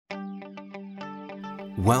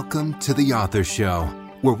Welcome to The Author Show,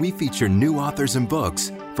 where we feature new authors and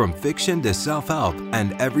books, from fiction to self-help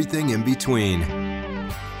and everything in between.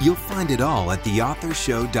 You'll find it all at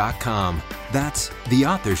theauthorshow.com. That's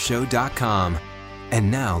theauthorshow.com.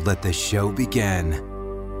 And now let the show begin.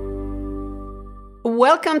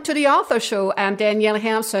 Welcome to The Author Show. I'm Danielle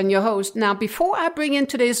Hansen, your host. Now, before I bring in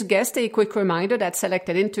today's guest, a quick reminder that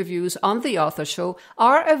selected interviews on The Author Show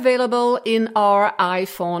are available in our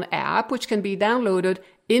iPhone app, which can be downloaded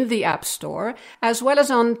in the App Store, as well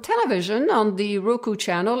as on television on the Roku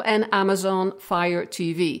channel and Amazon Fire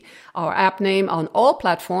TV. Our app name on all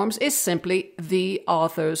platforms is simply The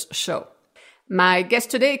Author's Show. My guest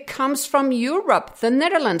today comes from Europe, the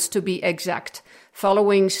Netherlands to be exact.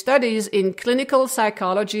 Following studies in clinical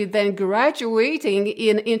psychology, then graduating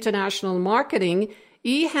in international marketing,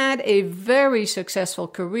 he had a very successful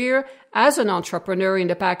career as an entrepreneur in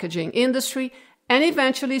the packaging industry and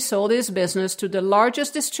eventually sold his business to the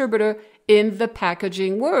largest distributor in the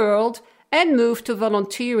packaging world and moved to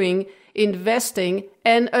volunteering, investing,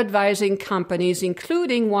 and advising companies,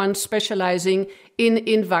 including one specializing in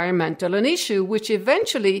environmental an issue, which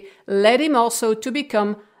eventually led him also to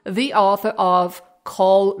become the author of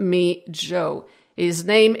Call Me Joe. His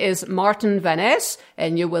name is Martin Van Es,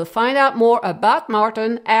 and you will find out more about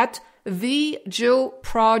Martin at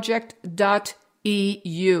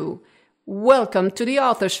thejoeproject.eu. Welcome to The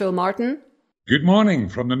Author Show, Martin. Good morning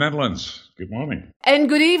from the Netherlands. Good morning. And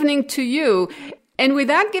good evening to you. And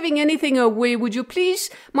without giving anything away, would you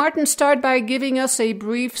please, Martin, start by giving us a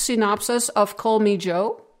brief synopsis of Call Me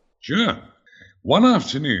Joe? Sure. One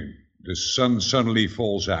afternoon, the sun suddenly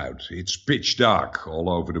falls out. It's pitch dark all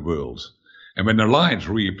over the world. And when the light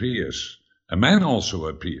reappears, a man also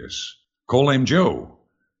appears. Call him Joe,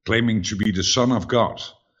 claiming to be the Son of God.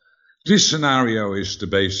 This scenario is the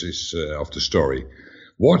basis of the story.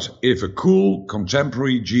 What if a cool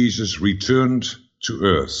contemporary Jesus returned to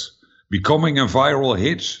earth, becoming a viral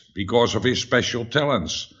hit because of his special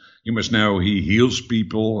talents? You must know he heals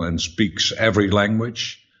people and speaks every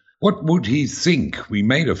language. What would he think we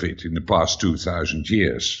made of it in the past 2,000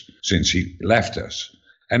 years since he left us?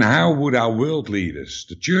 And how would our world leaders,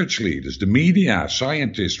 the church leaders, the media,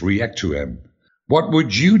 scientists react to him? What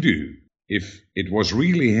would you do if it was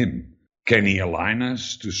really him? Can he align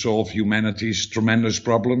us to solve humanity's tremendous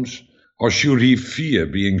problems? Or should he fear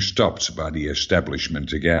being stopped by the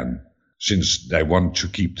establishment again, since they want to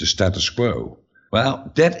keep the status quo?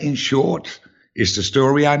 Well, that in short is the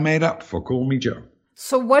story I made up for Call Me Joe.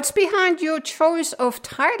 So what's behind your choice of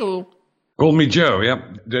title? Call Me Joe, yeah.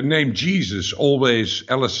 The name Jesus always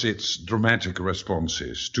elicits dramatic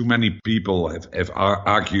responses. Too many people have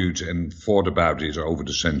argued and thought about it over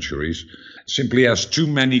the centuries. It simply has too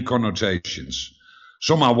many connotations.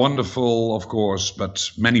 Some are wonderful, of course, but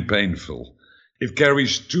many painful. It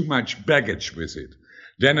carries too much baggage with it.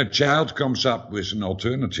 Then a child comes up with an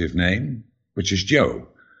alternative name, which is Joe.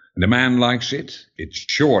 And the man likes it. It's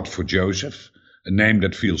short for Joseph. A name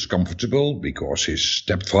that feels comfortable because his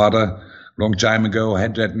stepfather long time ago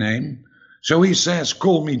had that name. So he says,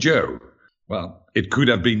 call me Joe. Well, it could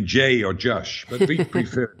have been Jay or Josh, but we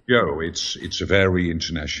prefer Joe. It's a very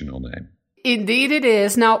international name. Indeed it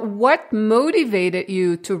is. Now, what motivated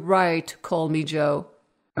you to write Call Me Joe?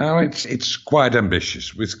 Oh, it's quite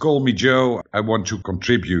ambitious. With Call Me Joe, I want to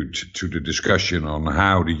contribute to the discussion on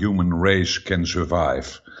how the human race can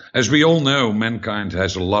survive. As we all know, mankind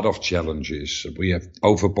has a lot of challenges. We have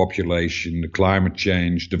overpopulation, the climate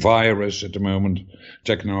change, the virus at the moment,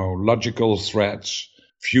 technological threats,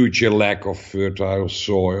 future lack of fertile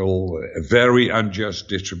soil, a very unjust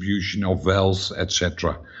distribution of wealth,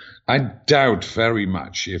 etc. I doubt very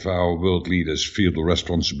much if our world leaders feel the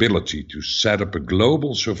responsibility to set up a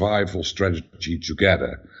global survival strategy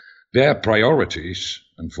together. Their priorities,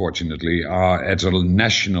 unfortunately, are at a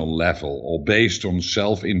national level or based on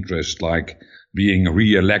self-interest like being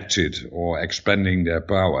re-elected or expanding their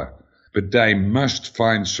power. But they must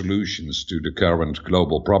find solutions to the current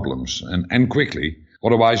global problems and quickly.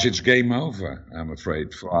 Otherwise, it's game over, I'm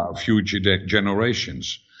afraid, for our future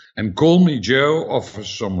generations. And Call Me Joe offers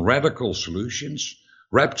some radical solutions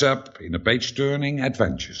wrapped up in a page-turning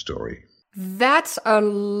adventure story. That's a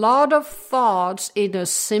lot of thoughts in a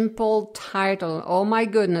simple title. Oh my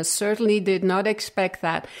goodness, certainly did not expect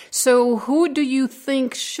that. So who do you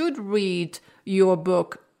think should read your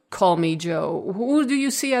book, Call Me Joe? Who do you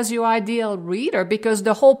see as your ideal reader? Because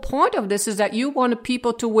the whole point of this is that you want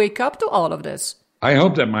people to wake up to all of this. I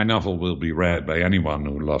hope that my novel will be read by anyone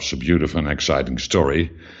who loves a beautiful and exciting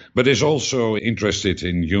story, but is also interested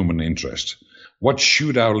in human interest. What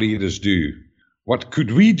should our leaders do? What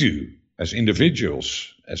could we do as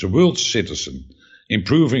individuals, as a world citizen,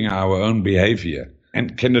 improving our own behavior?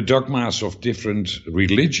 And can the dogmas of different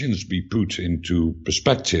religions be put into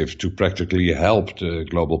perspective to practically help the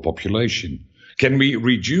global population? Can we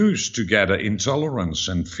reduce together intolerance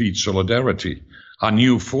and feed solidarity? Are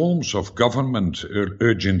new forms of government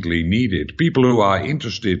urgently needed? People who are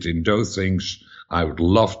interested in those things, I would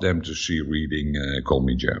love them to see reading Call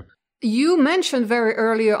Me Joe. You mentioned very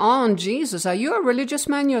earlier on Jesus. Are you a religious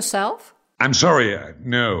man yourself? I'm sorry,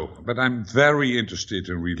 no, but I'm very interested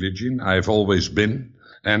in religion. I've always been,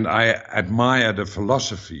 and I admire the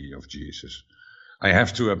philosophy of Jesus. I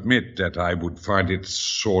have to admit that I would find it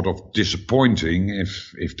sort of disappointing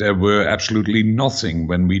if there were absolutely nothing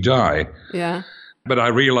when we die. Yeah. But I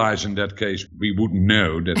realize in that case we wouldn't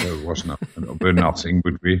know that there was nothing,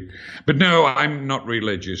 would we? But no, I'm not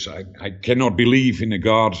religious. I cannot believe in a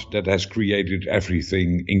God that has created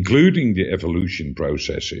everything, including the evolution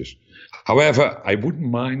processes. However, I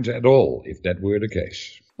wouldn't mind at all if that were the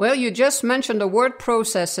case. Well, you just mentioned the word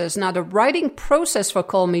processes. Now, the writing process for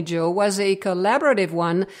Call Me Joe was a collaborative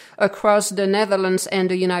one across the Netherlands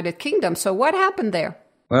and the United Kingdom. So what happened there?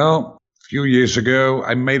 Well, a few years ago,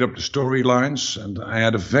 I made up the storylines, and I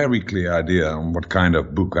had a very clear idea on what kind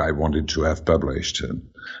of book I wanted to have published. And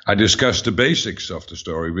I discussed the basics of the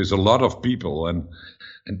story with a lot of people, and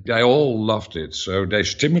they all loved it. So they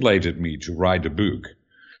stimulated me to write a book.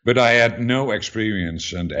 But I had no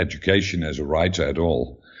experience and education as a writer at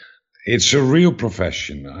all. It's a real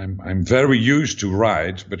profession. I'm very used to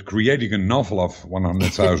write, but creating a novel of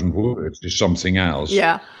 100,000 words is something else.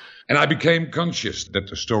 Yeah. And I became conscious that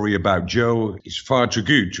the story about Joe is far too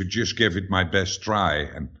good to just give it my best try.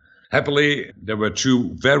 And happily, there were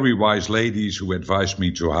two very wise ladies who advised me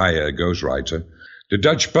to hire a ghostwriter. The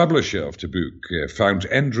Dutch publisher of the book found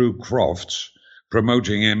Andrew Crofts,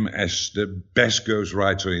 promoting him as the best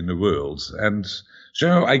ghostwriter in the world. And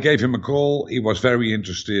so I gave him a call. He was very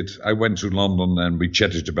interested. I went to London and we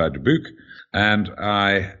chatted about the book. And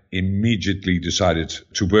I immediately decided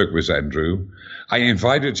to work with Andrew. I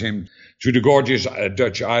invited him to the gorgeous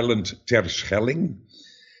Dutch island Terschelling.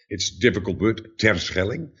 It's a difficult word,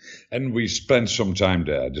 Terschelling. And we spent some time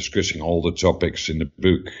there discussing all the topics in the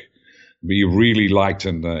book. We really liked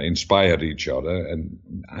and inspired each other. And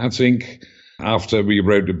I think after we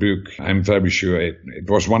wrote the book, I'm very sure it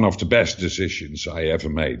was one of the best decisions I ever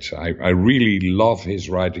made. I really love his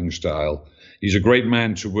writing style. He's a great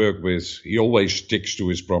man to work with. He always sticks to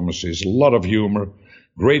his promises. A lot of humor,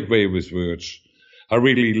 great way with words. I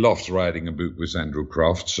really loved writing a book with Andrew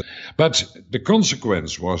Crofts. But the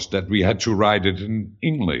consequence was that we had to write it in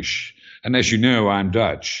English. And as you know, I'm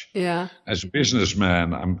Dutch. Yeah. As a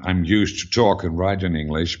businessman, I'm used to talk and write in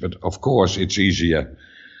English. But of course, it's easier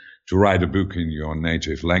to write a book in your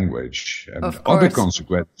native language. And other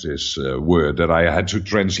consequences were that I had to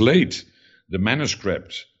translate the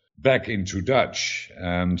manuscript back into Dutch,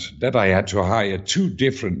 and that I had to hire two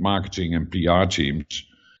different marketing and PR teams,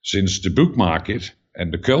 since the book market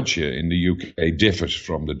and the culture in the UK differs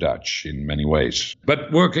from the Dutch in many ways.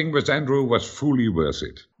 But working with Andrew was fully worth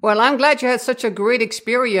it. Well, I'm glad you had such a great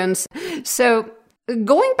experience. So,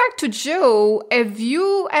 going back to Joe, have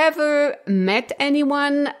you ever met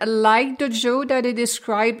anyone like the Joe that you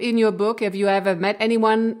describe in your book? Have you ever met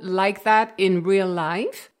anyone like that in real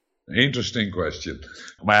life? Interesting question.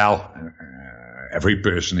 Well, every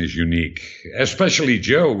person is unique, especially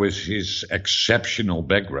Joe with his exceptional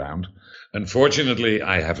background. Unfortunately,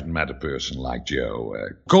 I haven't met a person like Joe.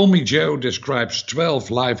 Call Me Joe describes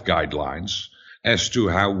 12 life guidelines as to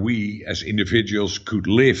how we as individuals could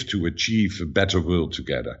live to achieve a better world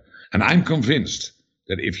together. And I'm convinced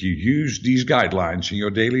that if you use these guidelines in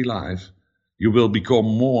your daily life, you will become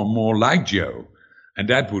more and more like Joe. And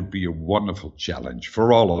that would be a wonderful challenge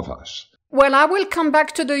for all of us. Well, I will come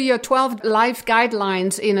back to the 12 life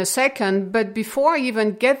guidelines in a second. But before I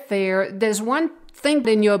even get there, there's one thing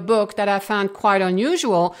in your book that I found quite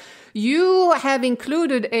unusual. You have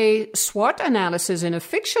included a SWOT analysis in a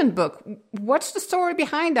fiction book. What's the story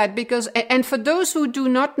behind that? And for those who do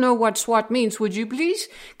not know what SWOT means, would you please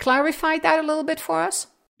clarify that a little bit for us?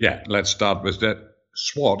 Yeah, let's start with that.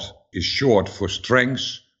 SWOT is short for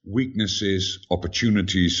strengths, weaknesses,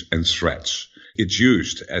 opportunities, and threats. It's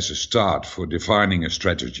used as a start for defining a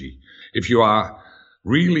strategy. If you are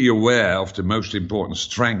really aware of the most important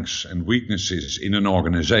strengths and weaknesses in an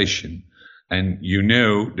organization, and you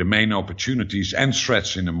know the main opportunities and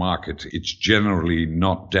threats in the market, it's generally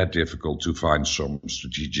not that difficult to find some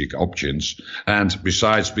strategic options. And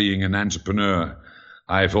besides being an entrepreneur,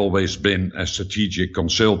 I've always been a strategic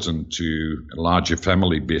consultant to larger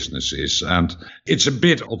family businesses. And it's a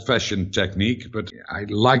bit old-fashioned technique, but I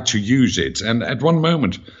like to use it. And at one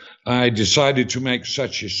moment, I decided to make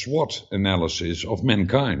such a SWOT analysis of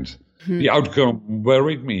mankind. The outcome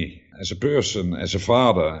worried me as a person, as a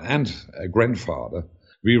father and a grandfather.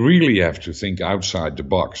 We really have to think outside the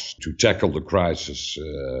box to tackle the crisis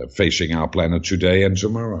facing our planet today and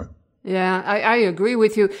tomorrow. Yeah, I agree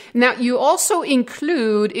with you. Now, you also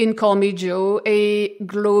include in Call Me Joe a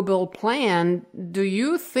global plan. Do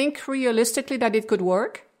you think realistically that it could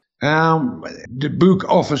work? The book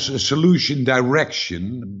offers a solution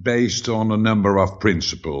direction based on a number of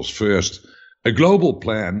principles. First, a global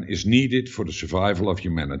plan is needed for the survival of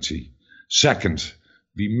humanity. Second,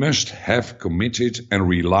 we must have committed and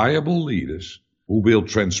reliable leaders who will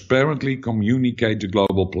transparently communicate the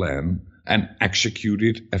global plan and execute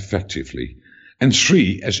it effectively. And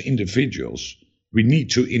three, as individuals, we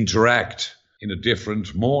need to interact in a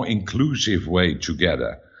different, more inclusive way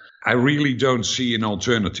together. I really don't see an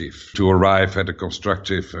alternative to arrive at a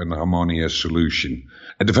constructive and harmonious solution.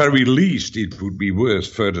 At the very least, it would be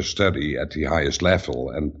worth further study at the highest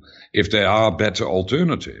level. And if there are better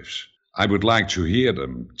alternatives, I would like to hear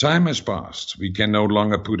them. Time has passed. We can no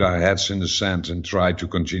longer put our heads in the sand and try to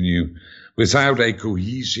continue without a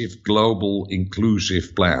cohesive, global,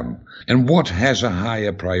 inclusive plan. And what has a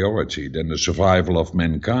higher priority than the survival of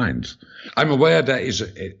mankind? I'm aware there is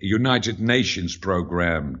a United Nations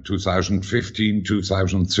program,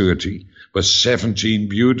 2015-2030, with 17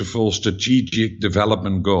 beautiful strategic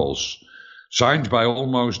development goals, signed by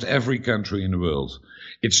almost every country in the world.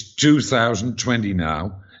 It's 2020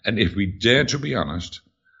 now, and if we dare to be honest,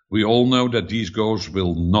 we all know that these goals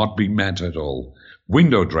will not be met at all.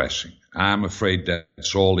 Window dressing. I'm afraid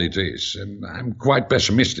that's all it is, and I'm quite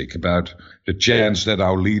pessimistic about the chance that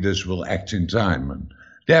our leaders will act in time. And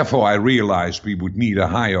therefore, I realized we would need a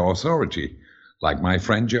higher authority, like my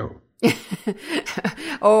friend Joe.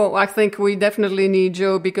 Oh, I think we definitely need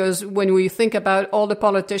Joe, because when we think about all the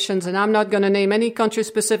politicians, and I'm not going to name any country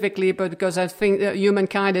specifically, but because I think that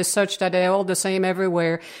humankind is such that they're all the same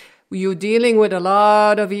everywhere. You're dealing with a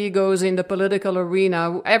lot of egos in the political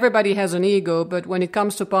arena. Everybody has an ego, but when it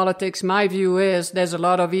comes to politics, my view is there's a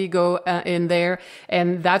lot of ego in there,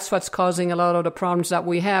 and that's what's causing a lot of the problems that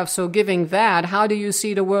we have. So given that, how do you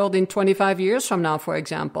see the world in 25 years from now, for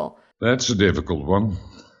example? That's a difficult one.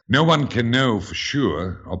 No one can know for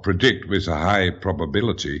sure or predict with a high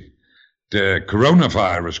probability. The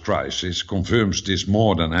coronavirus crisis confirms this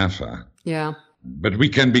more than ever. Yeah. But we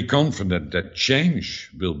can be confident that change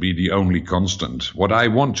will be the only constant. What I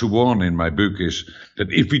want to warn in my book is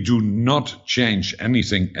that if we do not change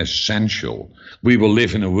anything essential, we will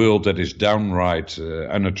live in a world that is downright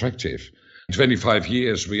unattractive. In 25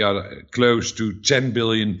 years, we are close to 10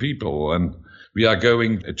 billion people, and we are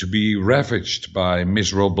going to be ravaged by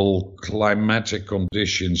miserable climatic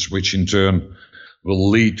conditions, which in turn will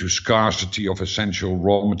lead to scarcity of essential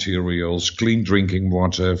raw materials, clean drinking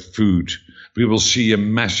water, food. We will see a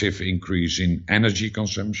massive increase in energy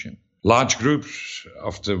consumption. Large groups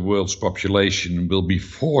of the world's population will be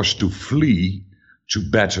forced to flee to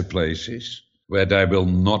better places where they will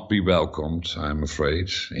not be welcomed, I'm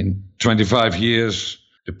afraid. In 25 years,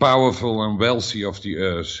 the powerful and wealthy of the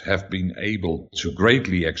earth have been able to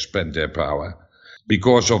greatly expand their power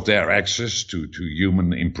because of their access to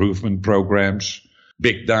human improvement programs,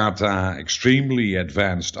 big data, extremely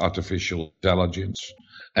advanced artificial intelligence,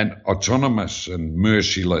 and autonomous and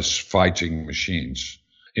merciless fighting machines.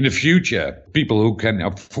 In the future, people who can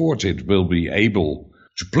afford it will be able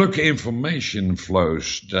to plug information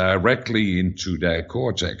flows directly into their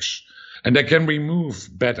cortex, and they can remove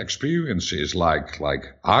bad experiences like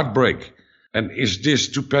heartbreak. And is this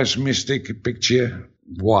too pessimistic a picture?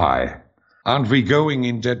 Why? Aren't we going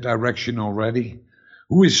in that direction already?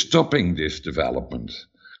 Who is stopping this development?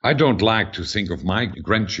 I don't like to think of my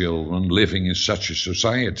grandchildren living in such a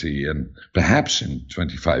society, and perhaps in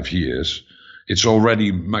 25 years, it's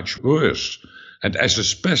already much worse. And as a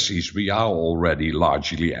species, we are already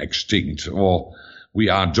largely extinct, or we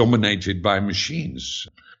are dominated by machines.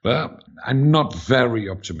 But I'm not very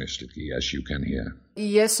optimistic, as you can hear.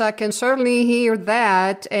 Yes, I can certainly hear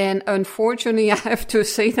that. And unfortunately, I have to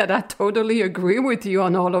say that I totally agree with you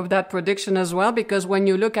on all of that prediction as well, because when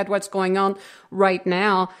you look at what's going on right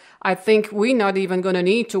now, I think we're not even going to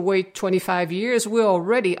need to wait 25 years. We're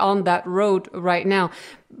already on that road right now.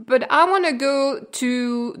 But I want to go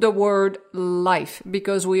to the word life,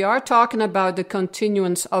 because we are talking about the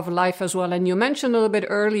continuance of life as well. And you mentioned a little bit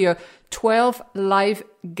earlier, 12 life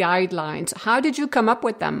guidelines. How did you come up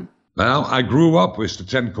with them? Well, I grew up with the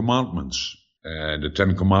Ten Commandments. The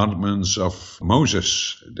Ten Commandments of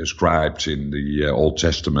Moses described in the Old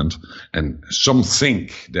Testament. And some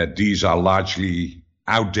think that these are largely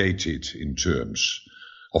outdated in terms.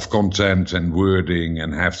 of content and wording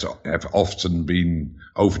and have often been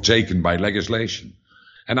overtaken by legislation.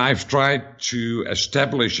 And I've tried to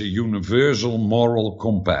establish a universal moral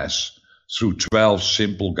compass through 12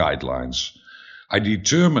 simple guidelines. I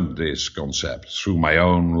determined this concept through my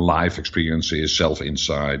own life experiences,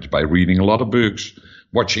 self-insight, by reading a lot of books,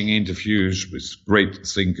 watching interviews with great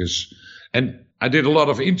thinkers. And I did a lot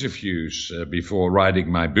of interviews before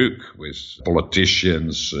writing my book with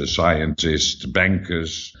politicians, scientists,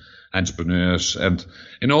 bankers, entrepreneurs. And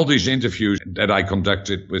in all these interviews that I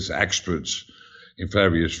conducted with experts in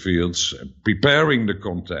various fields, preparing the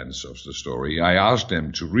contents of the story, I asked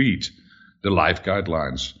them to read the life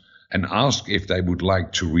guidelines and ask if they would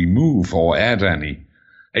like to remove or add any,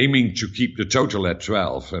 aiming to keep the total at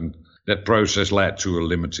 12. And that process led to a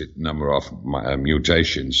limited number of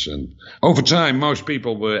mutations. And over time, most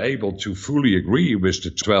people were able to fully agree with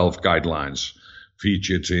the 12 guidelines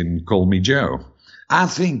featured in Call Me Joe. I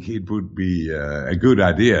think it would be a good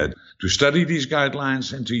idea to study these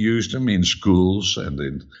guidelines and to use them in schools and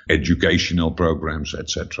in educational programs,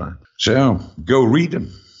 etc. So go read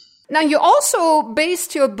them. Now, you also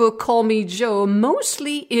based your book, Call Me Joe,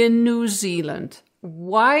 mostly in New Zealand.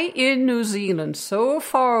 Why in New Zealand, so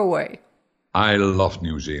far away? I love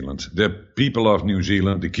New Zealand. The people of New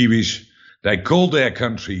Zealand, the Kiwis, they call their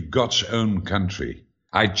country God's own country.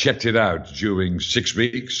 I checked it out during 6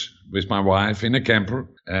 weeks with my wife in a camper,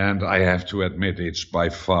 and I have to admit it's by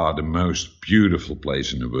far the most beautiful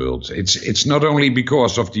place in the world. It's not only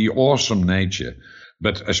because of the awesome nature,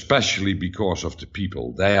 but especially because of the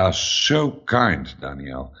people. They are so kind,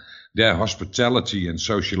 Danielle. Their hospitality and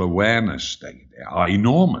social awareness, they are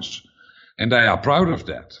enormous. And they are proud of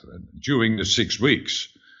that. During the 6 weeks,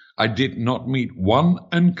 I did not meet one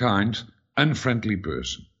unkind, unfriendly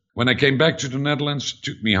person. When I came back to the Netherlands, it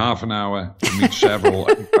took me half an hour to meet several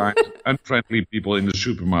unkind, unfriendly people in the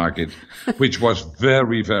supermarket, which was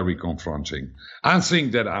very, very confronting. I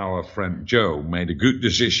think that our friend Joe made a good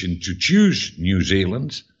decision to choose New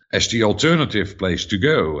Zealand as the alternative place to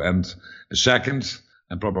go. And a second,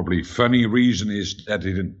 and probably funny reason, is that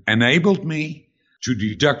it enabled me to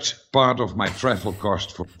deduct part of my travel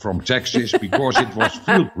cost from taxes because it was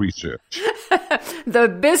field research. The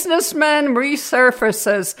businessman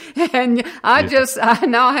resurfaces, and I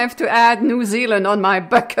now have to add New Zealand on my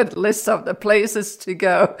bucket list of the places to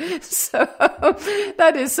go. So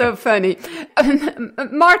that is so funny.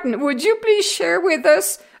 Martin, would you please share with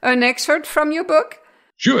us an excerpt from your book?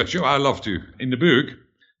 Sure, I love to. In the book,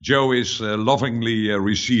 Joe is lovingly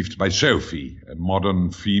received by Sophie, a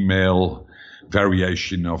modern female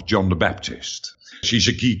variation of John the Baptist. She's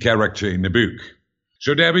a key character in the book.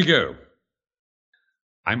 So there we go.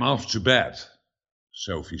 I'm off to bed,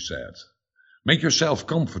 Sophie said. Make yourself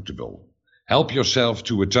comfortable. Help yourself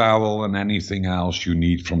to a towel and anything else you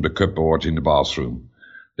need from the cupboard in the bathroom.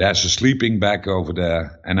 There's a sleeping bag over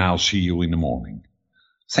there, and I'll see you in the morning.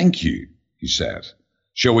 Thank you, he said,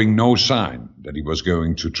 showing no sign that he was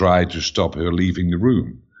going to try to stop her leaving the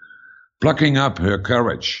room. Plucking up her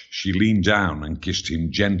courage, she leaned down and kissed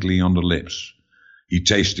him gently on the lips. He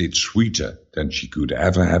tasted sweeter than she could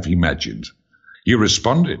ever have imagined. He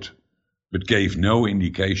responded, but gave no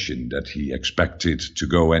indication that he expected to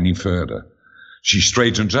go any further. She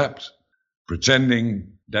straightened up,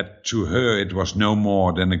 pretending that to her it was no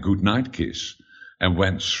more than a good-night kiss, and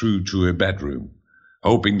went through to her bedroom,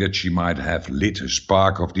 hoping that she might have lit a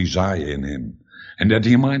spark of desire in him, and that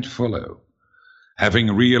he might follow,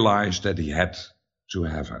 having realized that he had to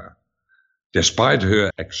have her. Despite her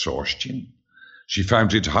exhaustion, she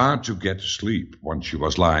found it hard to get to sleep once she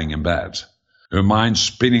was lying in bed, her mind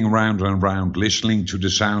spinning round and round, listening to the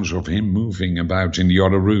sounds of him moving about in the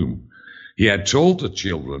other room. He had told the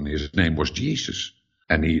children his name was Jesus,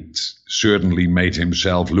 and he'd certainly made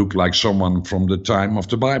himself look like someone from the time of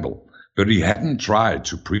the Bible. But he hadn't tried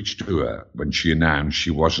to preach to her when she announced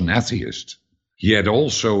she was an atheist. He had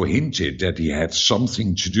also hinted that he had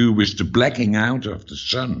something to do with the blacking out of the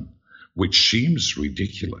sun, which seems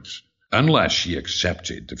ridiculous, unless she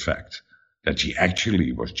accepted the fact that he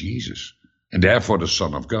actually was Jesus, and therefore the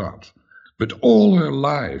Son of God. But all her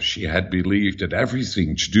life she had believed that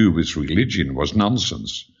everything to do with religion was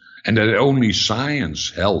nonsense, and that only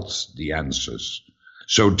science held the answers.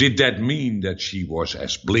 So did that mean that she was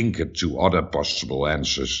as blinkered to other possible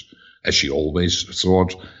answers as she always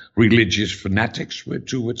thought religious fanatics were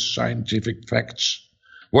towards scientific facts?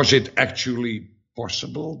 Was it actually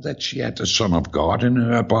possible that she had a Son of God in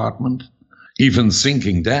her apartment? Even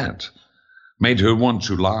thinking that made her want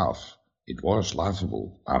to laugh. It was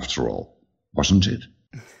laughable, after all, wasn't it?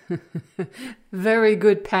 Very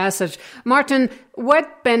good passage. Martin,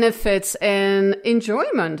 what benefits and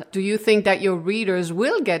enjoyment do you think that your readers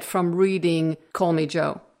will get from reading Call Me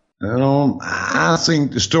Joe? I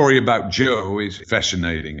think the story about Joe is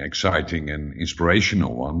fascinating, exciting, and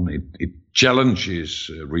inspirational one. It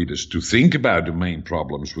challenges readers to think about the main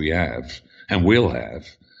problems we have and will have.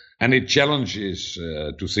 And it challenges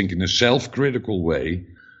to think in a self-critical way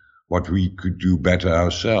what we could do better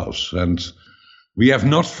ourselves. And we have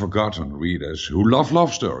not forgotten readers who love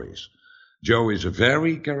love stories. Joe is a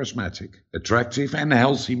very charismatic, attractive, and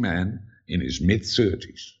healthy man in his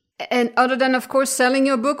mid-30s. And other than, of course, selling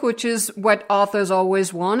your book, which is what authors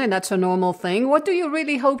always want, and that's a normal thing, what do you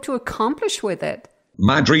really hope to accomplish with it?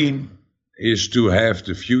 My dream is to have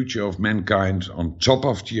the future of mankind on top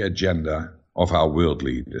of the agenda of our world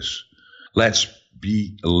leaders. Let's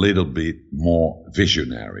be a little bit more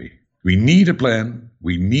visionary. We need a plan.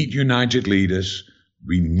 We need united leaders.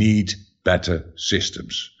 We need better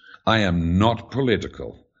systems. I am not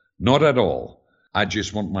political, not at all. I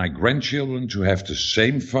just want my grandchildren to have the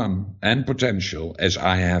same fun and potential as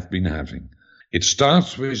I have been having. It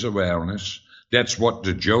starts with awareness. That's what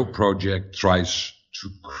the Joe Project tries to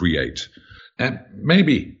create. And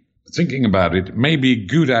maybe, thinking about it, may be a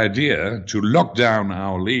good idea to lock down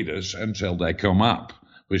our leaders until they come up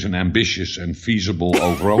with an ambitious and feasible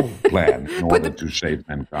overall plan in order to save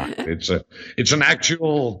mankind. It's an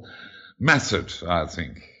actual method, I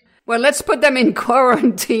think. Well, let's put them in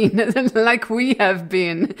quarantine like we have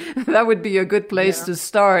been. That would be a good place to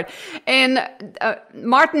start. And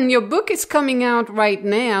Martin, your book is coming out right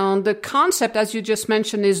now. The concept, as you just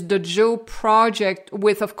mentioned, is the Joe Project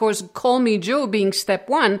with, of course, Call Me Joe being step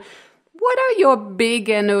one. What are your big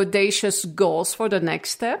and audacious goals for the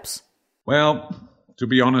next steps? Well, to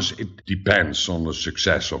be honest, it depends on the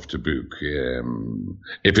success of the book.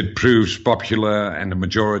 If it proves popular and the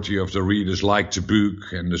majority of the readers like the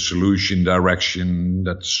book and the solution direction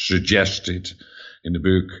that's suggested in the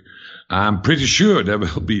book, I'm pretty sure there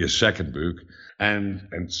will be a second book.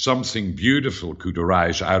 And something beautiful could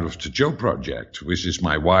arise out of the Joe Project, which is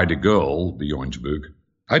my wider goal beyond the book.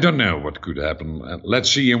 I don't know what could happen. Let's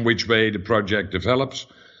see in which way the project develops.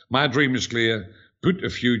 My dream is clear. Put the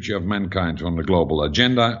future of mankind on the global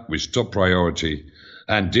agenda with top priority.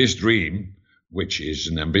 And this dream, which is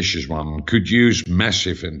an ambitious one, could use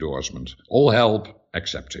massive endorsement. All help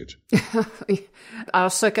accepted.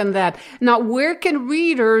 I'll second that. Now, where can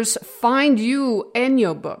readers find you and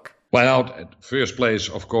your book? Well, at first place,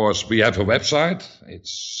 of course, we have a website.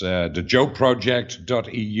 It's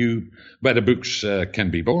thejoeproject.eu, where the books can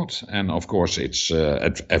be bought. And, of course, it's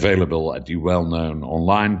available at the well-known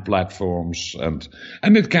online platforms. And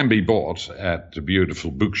it can be bought at the beautiful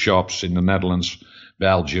bookshops in the Netherlands,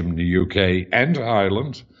 Belgium, the UK, and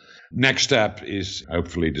Ireland. Next step is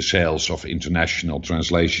hopefully the sales of international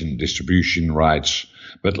translation distribution rights.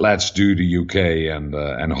 But let's do the UK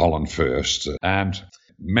and Holland first. And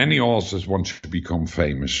many authors want to become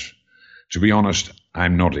famous. To be honest,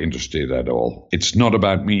 I'm not interested at all. It's not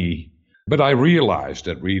about me, but I realize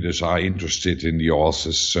that readers are interested in the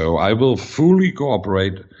authors, so I will fully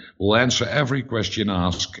cooperate, will answer every question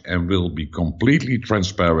asked, and will be completely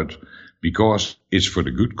transparent because it's for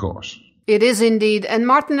the good cause. It is indeed. And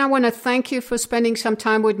Martin, I want to thank you for spending some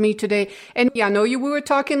time with me today. And yeah, I know we were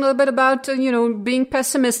talking a little bit about, being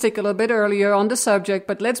pessimistic a little bit earlier on the subject,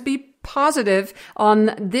 but let's be positive on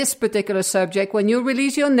this particular subject. When you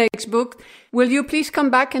release your next book, will you please come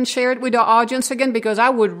back and share it with our audience again? Because I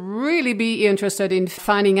would really be interested in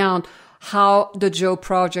finding out how the Joe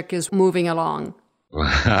Project is moving along.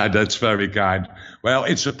 That's very kind. Well,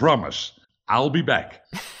 it's a promise. I'll be back.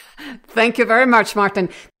 Thank you very much, Martin.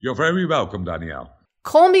 You're very welcome, Danielle.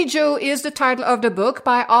 Call Me Joe is the title of the book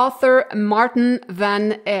by author Martin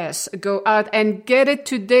van Es. Go out and get it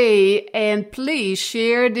today, and please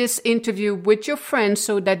share this interview with your friends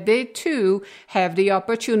so that they too have the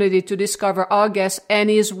opportunity to discover our guest and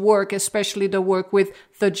his work, especially the work with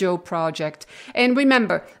the Joe Project. And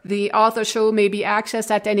remember, the Author Show may be accessed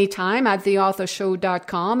at any time at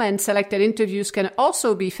theauthorshow.com, and selected interviews can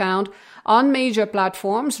also be found on major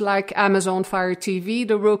platforms like Amazon Fire TV,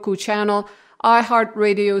 the Roku channel,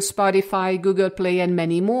 iHeartRadio, Spotify, Google Play, and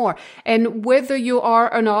many more. And whether you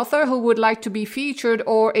are an author who would like to be featured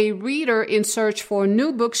or a reader in search for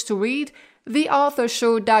new books to read,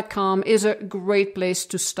 theauthorshow.com is a great place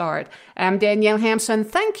to start. I'm Danielle Hampson.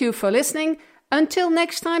 Thank you for listening. Until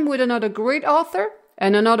next time with another great author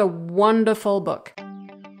and another wonderful book.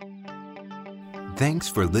 Thanks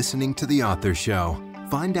for listening to The Author Show.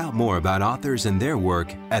 Find out more about authors and their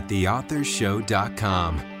work at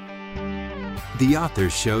theauthorshow.com.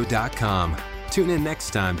 theauthorshow.com, Tune in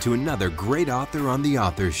next time to another great author on The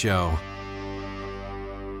Author Show.